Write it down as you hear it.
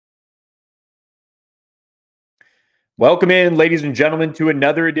Welcome in, ladies and gentlemen, to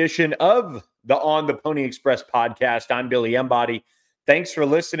another edition of the On the Pony Express podcast. I'm Billy Embody. Thanks for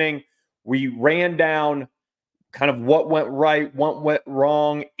listening. We ran down kind of what went right, what went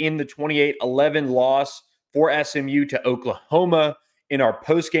wrong in the 28-11 loss for SMU to Oklahoma in our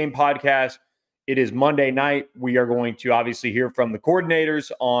post-game podcast. It is Monday night. We are going to obviously hear from the coordinators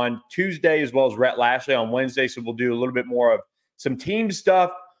on Tuesday as well as Rhett Lashley on Wednesday. So we'll do a little bit more of some team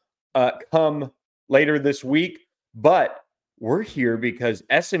stuff come later this week. But we're here because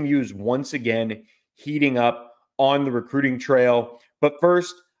SMU is once again heating up on the recruiting trail. But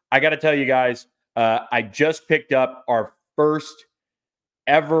first, I got to tell you guys, I just picked up our first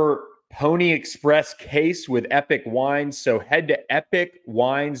ever Pony Express case with Epic Wines. So head to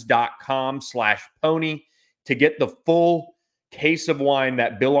epicwines.com/pony to get the full case of wine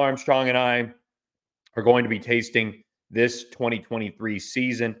that Bill Armstrong and I are going to be tasting this 2023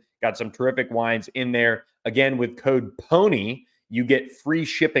 season. Got some terrific wines in there. Again, with code PONY, you get free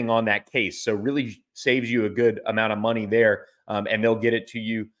shipping on that case. So really saves you a good amount of money there. And they'll get it to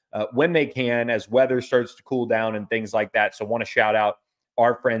you when they can as weather starts to cool down and things like that. So want to shout out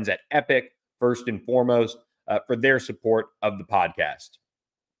our friends at Epic, first and foremost, for their support of the podcast.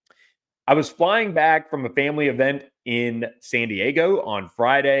 I was flying back from a family event in San Diego on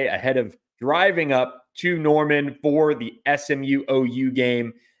Friday ahead of driving up to Norman for the SMU OU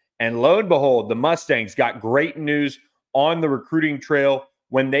game. And lo and behold, the Mustangs got great news on the recruiting trail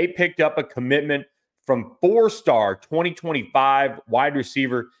when they picked up a commitment from four-star 2025 wide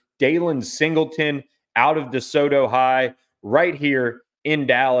receiver Daylon Singleton out of DeSoto High right here in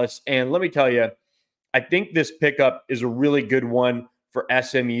Dallas. And let me tell you, I think this pickup is a really good one for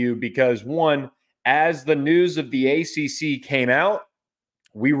SMU because, one, as the news of the ACC came out,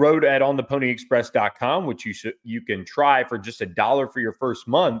 we wrote at ontheponyexpress.com, which you can try for just $1 for your first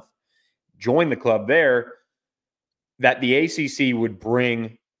month. Join the club there, that the ACC would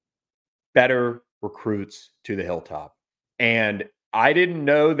bring better recruits to the Hilltop. And I didn't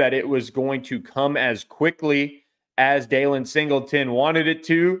know that it was going to come as quickly as Daylon Singleton wanted it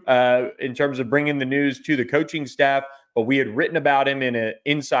to in terms of bringing the news to the coaching staff. But we had written about him in an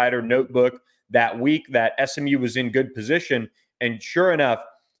insider notebook that week that SMU was in good position. And sure enough,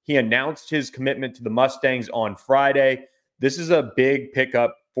 he announced his commitment to the Mustangs on Friday. This is a big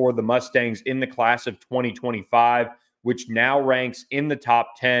pickup for the Mustangs in the class of 2025, which now ranks in the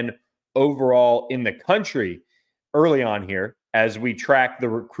top 10 overall in the country early on here as we track the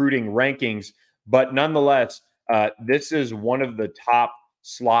recruiting rankings. But nonetheless, this is one of the top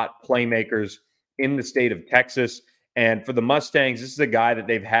slot playmakers in the state of Texas. And for the Mustangs, this is a guy that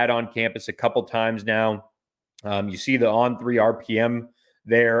they've had on campus a couple times now. You see the on-3 RPM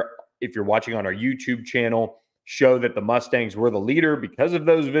there. If you're watching on our YouTube channel, show that the Mustangs were the leader because of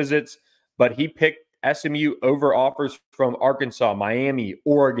those visits, but he picked SMU over offers from Arkansas, Miami,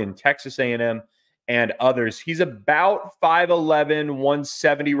 Oregon, Texas A&M, and others. He's about 5'11",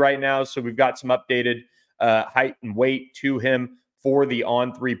 170 right now, so we've got some updated height and weight to him for the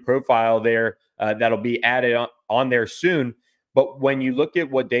on-3 profile there that'll be added on there soon. But when you look at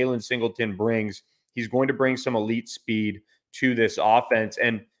what Daylon Singleton brings, he's going to bring some elite speed to this offense.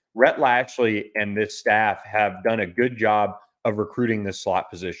 And Rhett Lashley and this staff have done a good job of recruiting this slot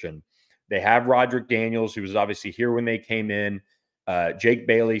position. They have Roderick Daniels, who was obviously here when they came in. Jake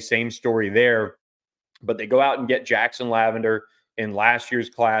Bailey, same story there. But they go out and get Jackson Lavender in last year's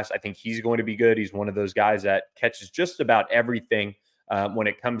class. I think he's going to be good. He's one of those guys that catches just about everything when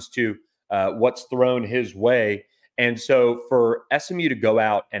it comes to what's thrown his way. And so for SMU to go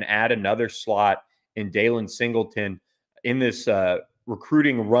out and add another slot in Daylon Singleton in this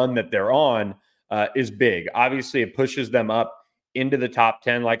recruiting run that they're on is big. Obviously, it pushes them up into the top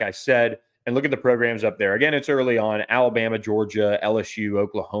 10, like I said. And look at the programs up there. Again, it's early on. Alabama, Georgia, LSU,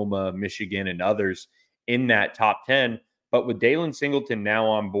 Oklahoma, Michigan, and others in that top 10. But with Daylon Singleton now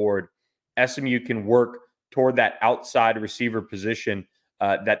on board, SMU can work toward that outside receiver position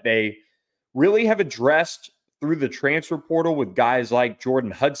that they really have addressed through the transfer portal with guys like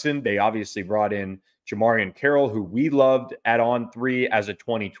Jordan Hudson. They obviously brought in Jamarian Carroll, who we loved at on-3 as a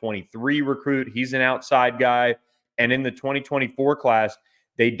 2023 recruit. He's an outside guy. And in the 2024 class,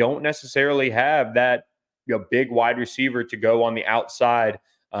 they don't necessarily have that big wide receiver to go on the outside.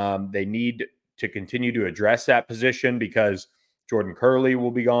 They need to continue to address that position because Jordan Curley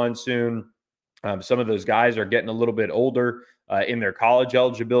will be gone soon. Some of those guys are getting a little bit older in their college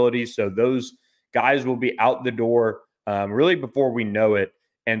eligibility. So those guys will be out the door really before we know it.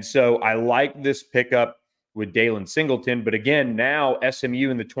 And so I like this pickup with Daylon Singleton. But again, now SMU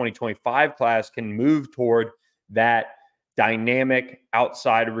in the 2025 class can move toward that dynamic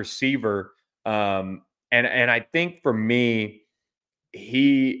outside receiver And I think for me,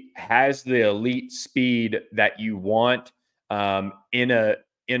 he has the elite speed that you want in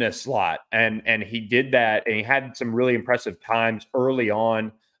a slot, and he did that, and he had some really impressive times early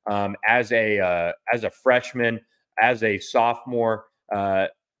on as a freshman, as a sophomore.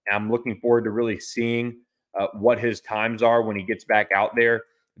 I'm looking forward to really seeing what his times are when he gets back out there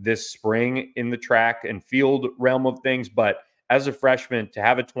this spring in the track and field realm of things. But as a freshman, to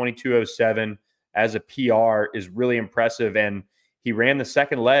have a 22:07 as a PR is really impressive. And he ran the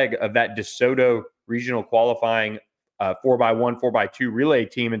second leg of that DeSoto regional qualifying 4x1, 4x2 relay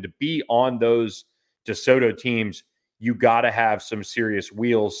team. And to be on those DeSoto teams, you got to have some serious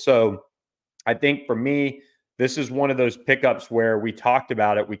wheels. So I think for me, this is one of those pickups where we talked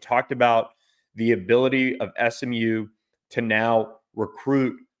about it. We talked about the ability of SMU to now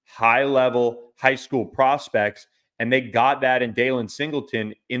recruit high level high school prospects. And they got that in Daylon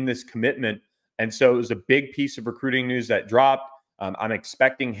Singleton in this commitment. And so it was a big piece of recruiting news that dropped. I'm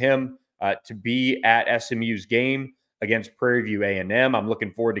expecting him to be at SMU's game against Prairie View A&M. I'm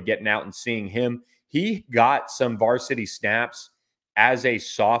looking forward to getting out and seeing him. He got some varsity snaps as a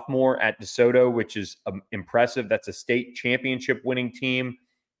sophomore at DeSoto, which is impressive. That's a state championship winning team.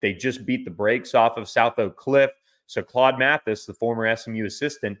 They just beat the brakes off of South Oak Cliff. So Claude Mathis, the former SMU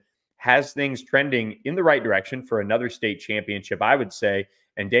assistant, has things trending in the right direction for another state championship, I would say.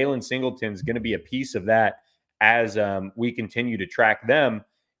 And Daylon Singleton is going to be a piece of that as we continue to track them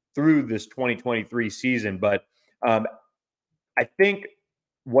through this 2023 season. But I think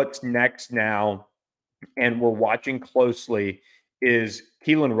what's next now, and we're watching closely, is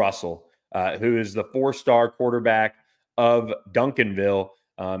Keelan Russell, who is the 4-star quarterback of Duncanville.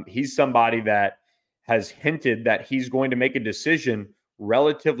 He's somebody that has hinted that he's going to make a decision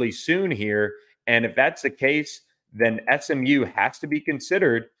relatively soon here. And if that's the case, then SMU has to be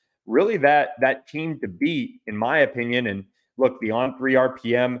considered really that team to beat, in my opinion. And look, the on-3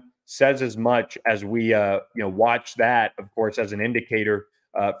 RPM says as much as we watch that, of course, as an indicator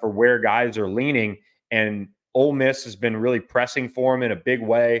for where guys are leaning. And Ole Miss has been really pressing for him in a big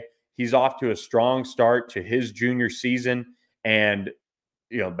way. He's off to a strong start to his junior season, and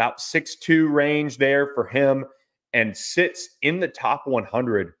about 6'2" range there for him, and sits in the top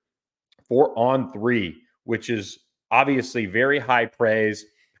 100 for on-3, which is obviously very high praise.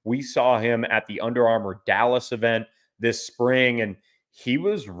 We saw him at the Under Armour Dallas event this spring, and he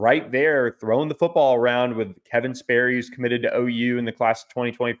was right there throwing the football around with Kevin Sperry, who's committed to OU in the class of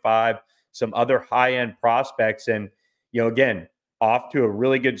 2025, some other high-end prospects. And, again, off to a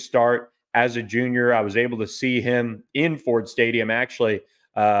really good start as a junior. I was able to see him in Ford Stadium, actually,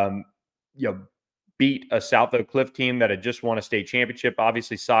 beat a South Oak Cliff team that had just won a state championship.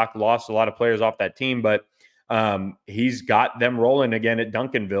 Obviously, Sock lost a lot of players off that team, but he's got them rolling again at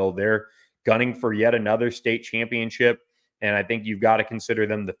Duncanville. They're gunning for yet another state championship, and I think you've got to consider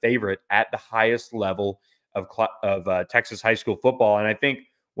them the favorite at the highest level of Texas high school football. And I think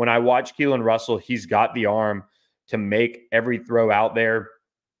when I watch Keelan Russell, he's got the arm to make every throw out there.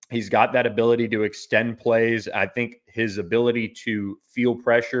 He's got that ability to extend plays. I think his ability to feel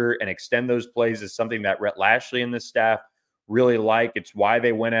pressure and extend those plays is something that Rhett Lashley and the staff really like. It's why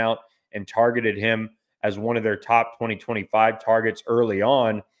they went out and targeted him as one of their top 2025 targets early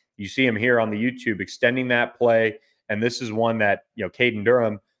on. You see him here on the YouTube extending that play. And this is one that, Caden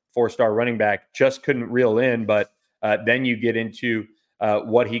Durham, 4-star running back, just couldn't reel in. But then you get into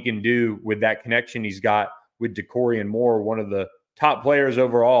what he can do with that connection he's got with DeCorian Moore, one of the top players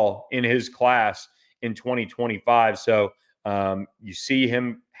overall in his class in 2025. So you see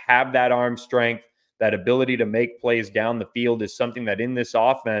him have that arm strength, that ability to make plays down the field is something that in this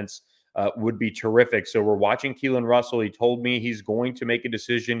offense would be terrific. So we're watching Keelan Russell. He told me he's going to make a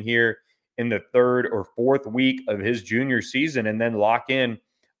decision here in the 3rd or 4th week of his junior season and then lock in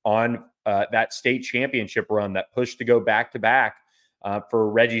on that state championship run. That push to go back-to-back for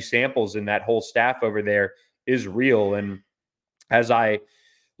Reggie Samples and that whole staff over there is real. And as I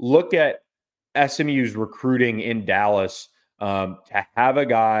look at SMU's recruiting in Dallas, to have a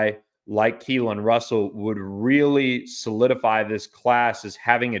guy like Keelan Russell would really solidify this class as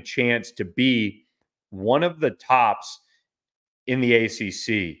having a chance to be one of the tops in the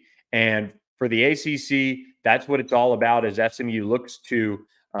ACC. And for the ACC, that's what it's all about, as SMU looks to,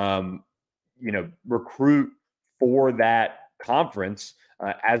 recruit for that conference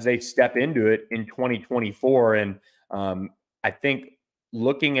as they step into it in 2024. And I think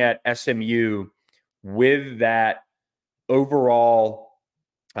looking at SMU with that overall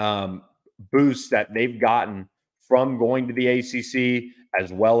boost that they've gotten from going to the ACC,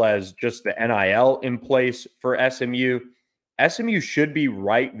 as well as just the NIL in place for SMU should be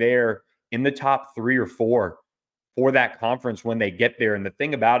right there in the top 3 or 4 for that conference when they get there. And the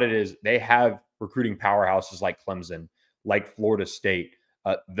thing about it is they have recruiting powerhouses like Clemson, like Florida State.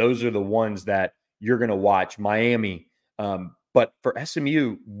 Those are the ones that you're going to watch. Miami. But for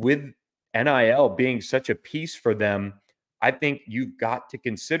SMU, with NIL being such a piece for them, I think you've got to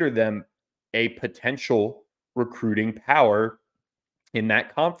consider them a potential recruiting power in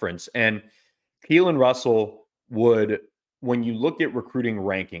that conference. And Keelan Russell would, when you look at recruiting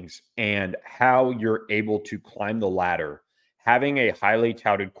rankings and how you're able to climb the ladder, having a highly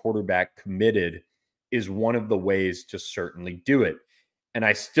touted quarterback committed is one of the ways to certainly do it. And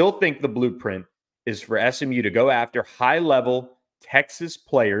I still think the blueprint is for SMU to go after high level Texas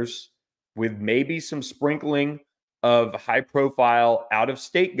players with maybe some sprinkling of high profile out of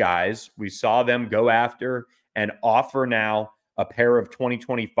state guys. We saw them go after and offer now a pair of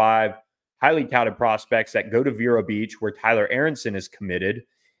 2025 highly touted prospects that go to Vero Beach, where Tyler Aronson is committed.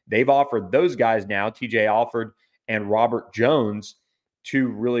 They've offered those guys now, TJ Alford and Robert Jones, two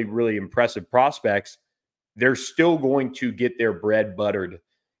really, really impressive prospects. They're still going to get their bread buttered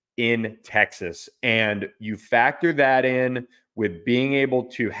in Texas. And you factor that in with being able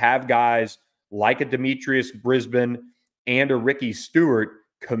to have guys like a Demetrius Brisbane and a Ricky Stewart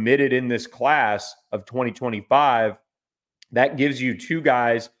committed in this class of 2025. That gives you two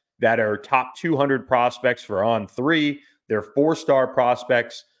guys that are top 200 prospects for On3. They're 4-star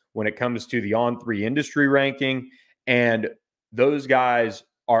prospects when it comes to the On3 industry ranking. And those guys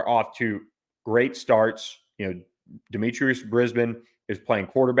are off to great starts. You know, Demetrius Brisbane is playing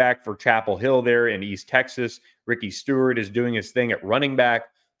quarterback for Chapel Hill there in East Texas. Ricky Stewart is doing his thing at running back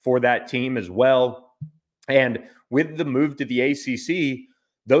for that team as well. And with the move to the ACC,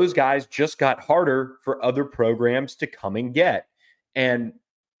 those guys just got harder for other programs to come and get. And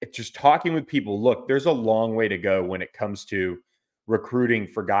it's just talking with people, look, there's a long way to go when it comes to recruiting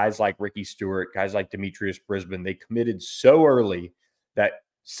for guys like Ricky Stewart, guys like Demetrius Brisbane. They committed so early that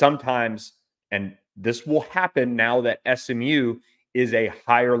sometimes, and this will happen now that SMU is a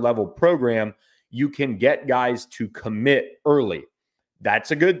higher level program, you can get guys to commit early.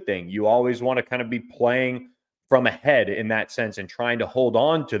 That's a good thing. You always want to kind of be playing from ahead in that sense and trying to hold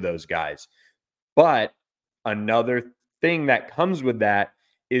on to those guys. But another thing that comes with that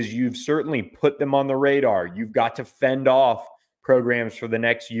is you've certainly put them on the radar. You've got to fend off programs for the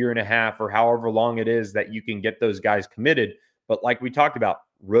next year and a half or however long it is that you can get those guys committed. But like we talked about,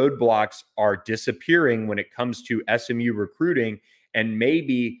 roadblocks are disappearing when it comes to SMU recruiting, and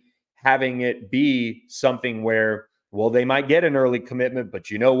maybe having it be something where, well, they might get an early commitment,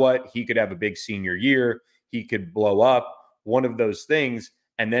 but you know what? He could have a big senior year. He could blow up, one of those things,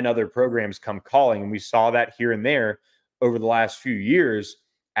 and then other programs come calling. And we saw that here and there over the last few years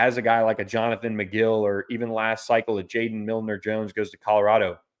as a guy like a Jonathan McGill, or even last cycle, a Jaden Milner-Jones goes to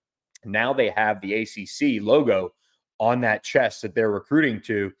Colorado. Now they have the ACC logo on that chest that they're recruiting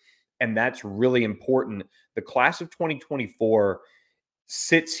to, and that's really important. The class of 2024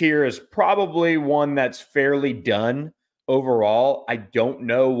 sits here as probably one that's fairly done overall. I don't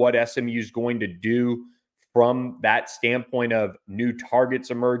know what SMU is going to do from that standpoint of new targets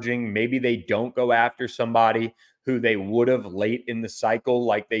emerging. Maybe they don't go after somebody who they would have late in the cycle,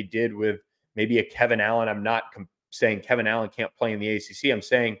 like they did with maybe a Kevin Allen. I'm not saying Kevin Allen can't play in the ACC. I'm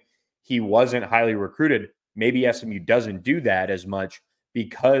saying he wasn't highly recruited. Maybe SMU doesn't do that as much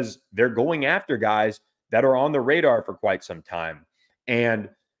because they're going after guys that are on the radar for quite some time. And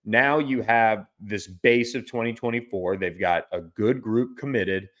now you have this base of 2024. They've got a good group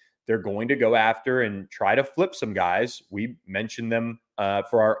committed. They're going to go after and try to flip some guys. We mentioned them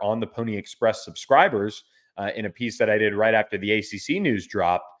for our On the Pony Express subscribers in a piece that I did right after the ACC news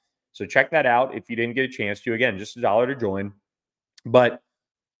dropped. So check that out if you didn't get a chance to. Again, just $1 to join. But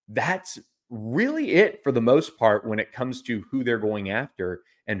that's really it for the most part when it comes to who they're going after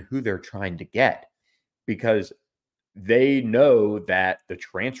and who they're trying to get, because they know that the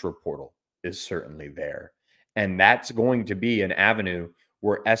transfer portal is certainly there. And that's going to be an avenue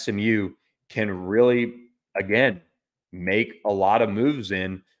where SMU can really, again, make a lot of moves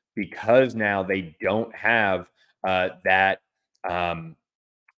in, because now they don't have that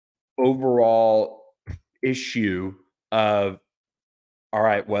overall issue of, all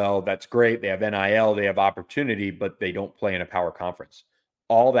right, well, that's great. They have NIL, they have opportunity, but they don't play in a power conference.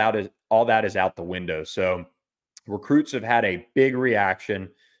 All that is out the window. So recruits have had a big reaction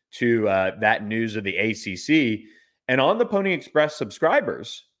to that news of the ACC. And On the Pony Express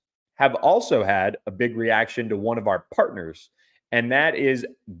subscribers have also had a big reaction to one of our partners, and that is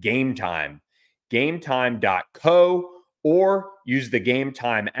Game Time. GameTime.co, or use the Game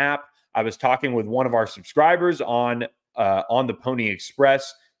Time app. I was talking with one of our subscribers on the Pony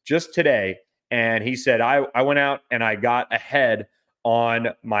Express just today. And he said, I went out and I got ahead on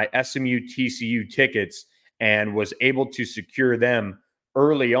my SMU TCU tickets and was able to secure them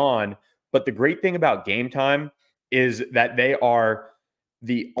early on. But the great thing about Game Time is that they are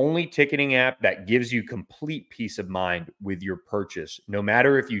the only ticketing app that gives you complete peace of mind with your purchase, no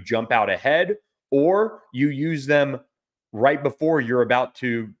matter if you jump out ahead or you use them right before you're about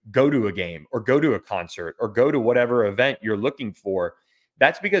to go to a game or go to a concert or go to whatever event you're looking for.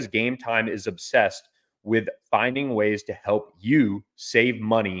 That's because Game Time is obsessed with finding ways to help you save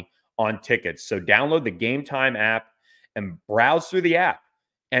money on tickets. So download the Game Time app and browse through the app,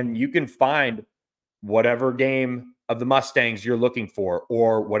 and you can find whatever game of the Mustangs you're looking for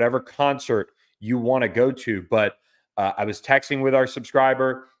or whatever concert you want to go to. But I was texting with our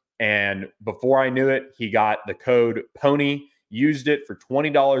subscriber, and before I knew it, he got the code PONY, used it for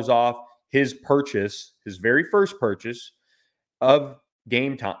 $20 off his purchase, his very first purchase of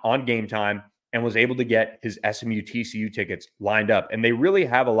Game Time on Game Time, and was able to get his SMU TCU tickets lined up. And they really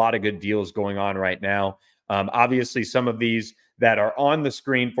have a lot of good deals going on right now. Obviously, some of these that are on the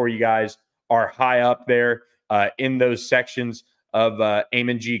screen for you guys are high up there in those sections of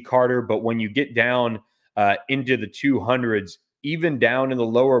Amon G. Carter. But when you get down into the 200s, even down in the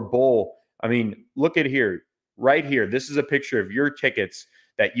lower bowl, I mean, look at here, right here. This is a picture of your tickets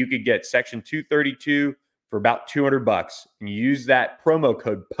that you could get section 232 for about $200. And you use that promo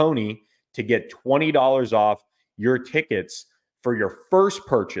code PONY to get $20 off your tickets for your first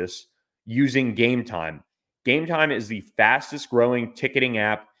purchase using Game Time. Game Time is the fastest growing ticketing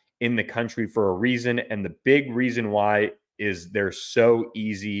app in the country for a reason. And the big reason why is they're so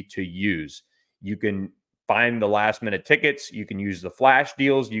easy to use. You can find the last minute tickets. You can use the flash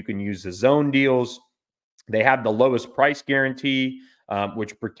deals. You can use the zone deals. They have the lowest price guarantee,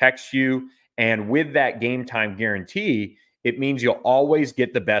 which protects you. And with that Game Time guarantee, it means you'll always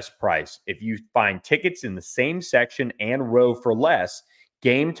get the best price. If you find tickets in the same section and row for less,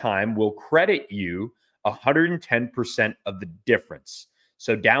 Game Time will credit you 110% of the difference.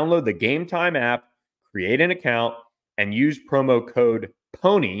 So download the Game Time app, create an account, and use promo code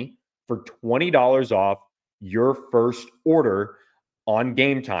PONY for $20 off your first order on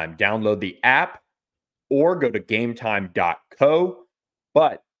Game Time. Download the app or go to gametime.co,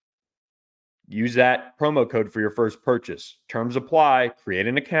 but use that promo code for your first purchase. Terms apply. Create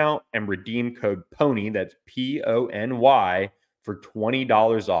an account and redeem code PONY, that's PONY, for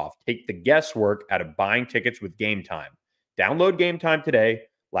 $20 off. Take the guesswork out of buying tickets with Game Time. Download Game Time today.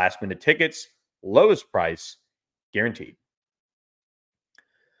 Last minute tickets, lowest price, guaranteed.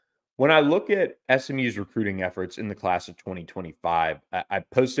 When I look at SMU's recruiting efforts in the class of 2025, I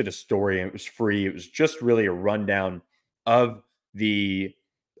posted a story and it was free. It was just really a rundown of the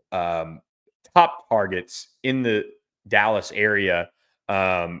top targets in the Dallas area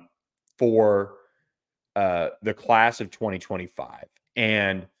for the class of 2025.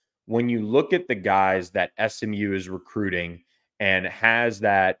 And when you look at the guys that SMU is recruiting and has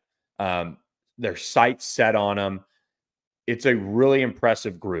that their sights set on them, it's a really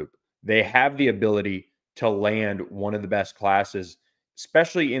impressive group. They have the ability to land one of the best classes,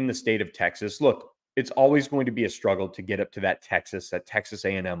 especially in the state of Texas. Look, it's always going to be a struggle to get up to that Texas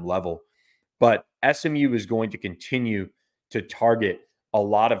A&M level, but SMU is going to continue to target a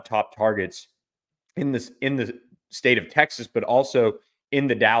lot of top targets in the state of Texas, but also in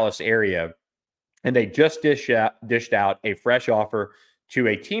the Dallas area. And they just dished out a fresh offer to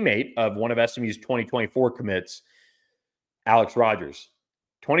a teammate of one of SMU's 2024 commits, Alex Rogers.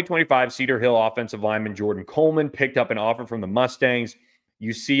 2025 Cedar Hill offensive lineman Jordan Coleman picked up an offer from the Mustangs.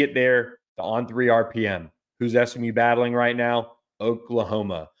 You see it there, the on 3 RPM. Who's SMU battling right now?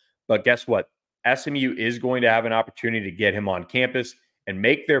 Oklahoma. But guess what? SMU is going to have an opportunity to get him on campus and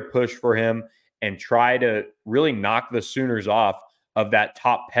make their push for him and try to really knock the Sooners off of that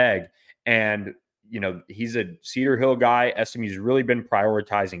top peg. And, you know, he's a Cedar Hill guy. SMU's really been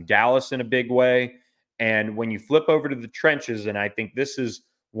prioritizing Dallas in a big way. And when you flip over to the trenches, and I think this is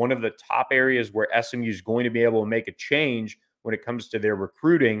one of the top areas where SMU is going to be able to make a change when it comes to their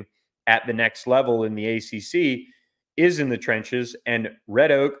recruiting at the next level in the ACC, is in the trenches. And Red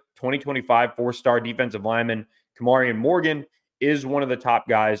Oak, 2025 4-star defensive lineman Kamarian Morgan is one of the top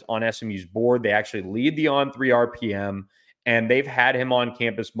guys on SMU's board. They actually lead the on 3 RPM, and they've had him on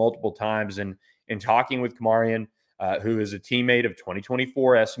campus multiple times. And in talking with Kamarian, who is a teammate of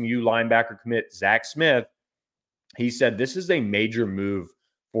 2024 SMU linebacker commit Zach Smith, he said this is a major move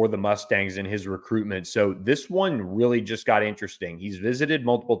for the Mustangs in his recruitment. So this one really just got interesting. He's visited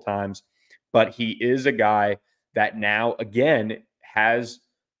multiple times, but he is a guy that now, again, has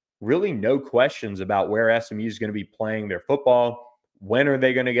really no questions about where SMU is going to be playing their football, When are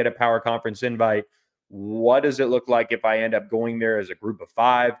they going to get a power conference invite? What does it look like if I end up going there as a group of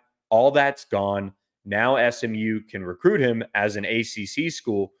 5? All that's gone. Now SMU can recruit him as an ACC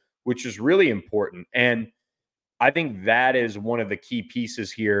school, which is really important. And I think that is one of the key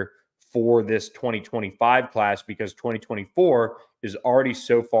pieces here for this 2025 class, because 2024 is already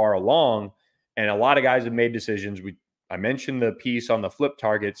so far along and a lot of guys have made decisions. I mentioned the piece on the flip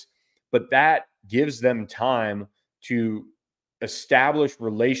targets, but that gives them time to establish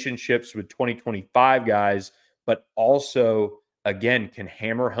relationships with 2025 guys, but also, again, can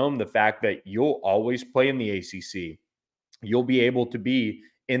hammer home the fact that you'll always play in the ACC. You'll be able to be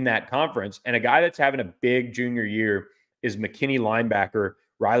in that conference. And a guy that's having a big junior year is McKinney linebacker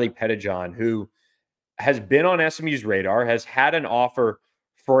Riley Pettijohn, who has been on SMU's radar, has had an offer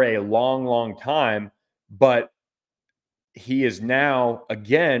for a long, long time, but he is now,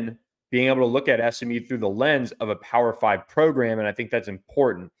 again, being able to look at SMU through the lens of a Power 5 program, and I think that's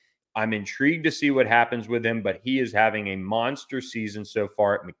important. I'm intrigued to see what happens with him, but he is having a monster season so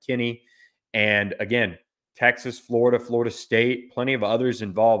far at McKinney. And again, Texas, Florida, Florida State, plenty of others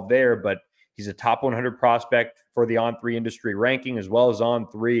involved there, but he's a top 100 prospect for the On3 industry ranking as well as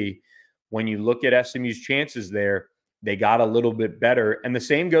On3. When you look at SMU's chances there, they got a little bit better. And the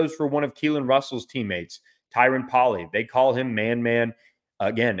same goes for one of Keelan Russell's teammates, Tyron Polley. They call him man.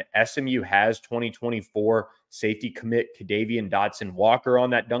 Again, SMU has 2024 safety commit Kadavian Dotson Walker on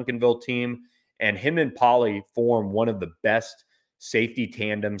that Duncanville team, and him and Polley form one of the best safety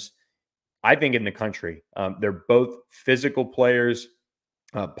tandems, I think, in the country. They're both physical players.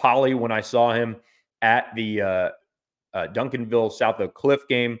 Polley, when I saw him at the Duncanville South Oak Cliff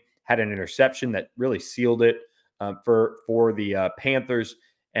game, had an interception that really sealed it for the Panthers.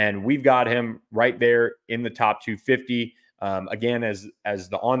 And we've got him right there in the top 250. Again, as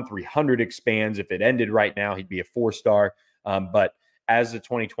the On 300 expands, if it ended right now, he'd be a 4-star. But as the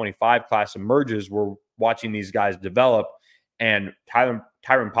 2025 class emerges, we're watching these guys develop. And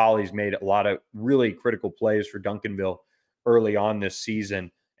Tyron Polley's made a lot of really critical plays for Duncanville early on this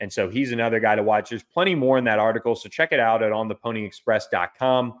season. And so he's another guy to watch. There's plenty more in that article, so check it out at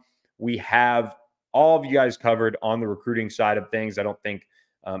ontheponyexpress.com. We have all of you guys covered on the recruiting side of things. I don't think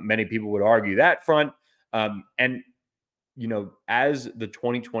many people would argue that front. And, you know, as the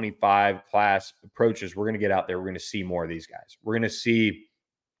 2025 class approaches, we're going to get out there. We're going to see more of these guys. We're going to see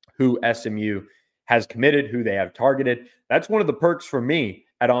who SMU has committed, who they have targeted. That's one of the perks for me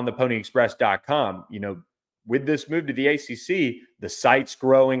at ontheponyexpress.com. You know, with this move to the ACC, the site's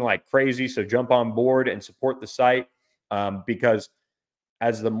growing like crazy. So jump on board and support the site because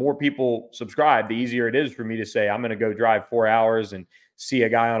as the more people subscribe, the easier it is for me to say, I'm going to go drive 4 hours and see a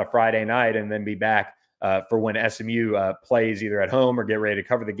guy on a Friday night and then be back for when SMU plays either at home or get ready to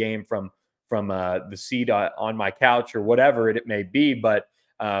cover the game from the seat on my couch or whatever it may be. But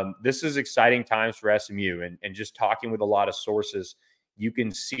this is exciting times for SMU. And just talking with a lot of sources, you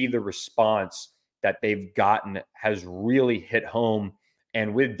can see the response that they've gotten has really hit home.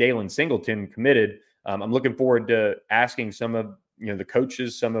 And with Daylon Singleton committed, I'm looking forward to asking some of the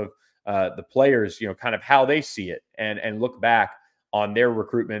coaches, some of the players, kind of how they see it and look back on their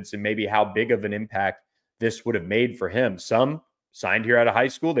recruitments and maybe how big of an impact this would have made for him. Some signed here out of high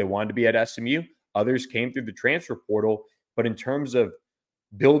school. They wanted to be at SMU. Others came through the transfer portal. But in terms of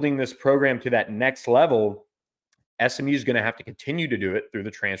building this program to that next level, SMU is going to have to continue to do it through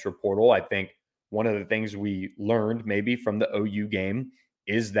the transfer portal. I think one of the things we learned maybe from the OU game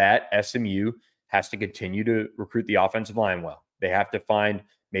is that SMU has to continue to recruit the offensive line well. They have to find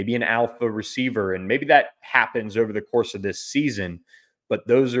maybe an alpha receiver, and maybe that happens over the course of this season. But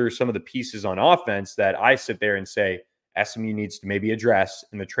those are some of the pieces on offense that I sit there and say SMU needs to maybe address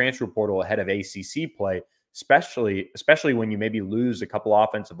in the transfer portal ahead of ACC play, especially when you maybe lose a couple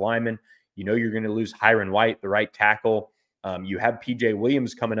offensive linemen. You're going to lose Hiron White, the right tackle. You have PJ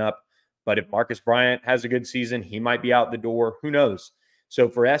Williams coming up, but if Marcus Bryant has a good season, he might be out the door. Who knows? So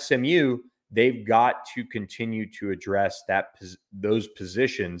for SMU, they've got to continue to address those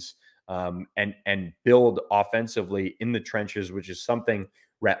positions and build offensively in the trenches, which is something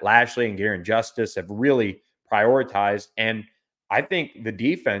Rhett Lashley and Garen Justice have really prioritized. And I think the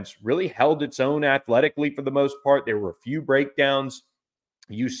defense really held its own athletically for the most part. There were a few breakdowns.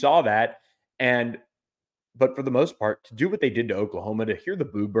 You saw that. But for the most part, to do what they did to Oklahoma, to hear the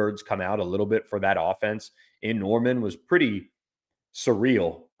Boo Birds come out a little bit for that offense in Norman was pretty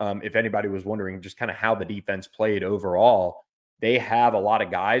surreal. If anybody was wondering just kind of how the defense played overall, they have a lot of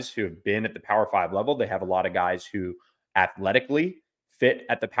guys who have been at the Power 5 level. They have a lot of guys who athletically fit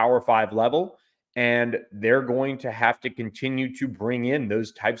at the Power 5 level, and they're going to have to continue to bring in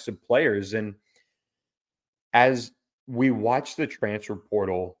those types of players. And as we watch the transfer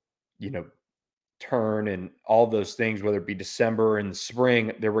portal, you know, turn and all those things, whether it be December and the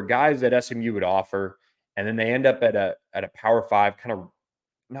spring. There were guys that SMU would offer, and then they end up at a Power Five, kind of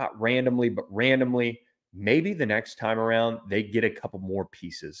not randomly, but randomly. Maybe the next time around they get a couple more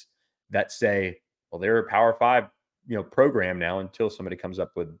pieces that say, well, they're a Power Five, program now until somebody comes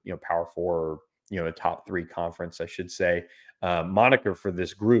up with Power Four or a top three conference, I should say, moniker for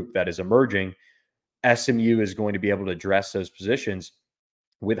this group that is emerging. SMU is going to be able to address those positions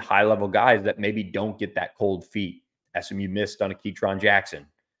with high level guys that maybe don't get that cold feet. SMU missed on a Keytron Jackson.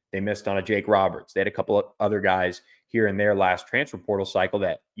 They missed on a Jake Roberts. They had a couple of other guys here and there last transfer portal cycle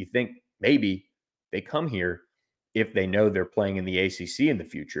that you think maybe they come here if they know they're playing in the ACC in the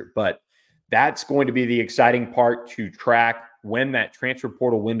future. But that's going to be the exciting part to track when that transfer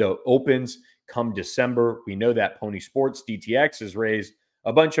portal window opens come December. We know that Pony Sports DTX has raised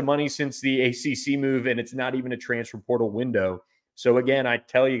a bunch of money since the ACC move, and it's not even a transfer portal window. So again, I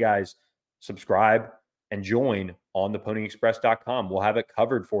tell you guys, subscribe and join on theponyexpress.com. We'll have it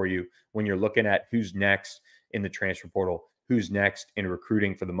covered for you when you're looking at who's next in the transfer portal, who's next in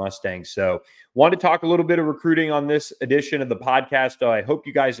recruiting for the Mustangs. So wanted to talk a little bit of recruiting on this edition of the podcast. I hope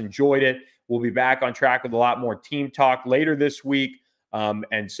you guys enjoyed it. We'll be back on track with a lot more team talk later this week.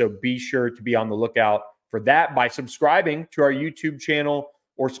 And so be sure to be on the lookout for that by subscribing to our YouTube channel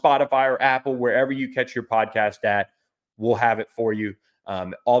or Spotify or Apple, wherever you catch your podcast at. We'll have it for you.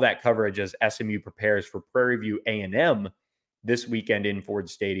 All that coverage as SMU prepares for Prairie View A&M this weekend in Ford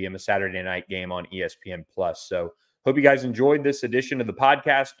Stadium, a Saturday night game on ESPN+. So hope you guys enjoyed this edition of the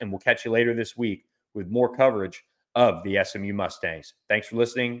podcast, and we'll catch you later this week with more coverage of the SMU Mustangs. Thanks for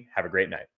listening. Have a great night.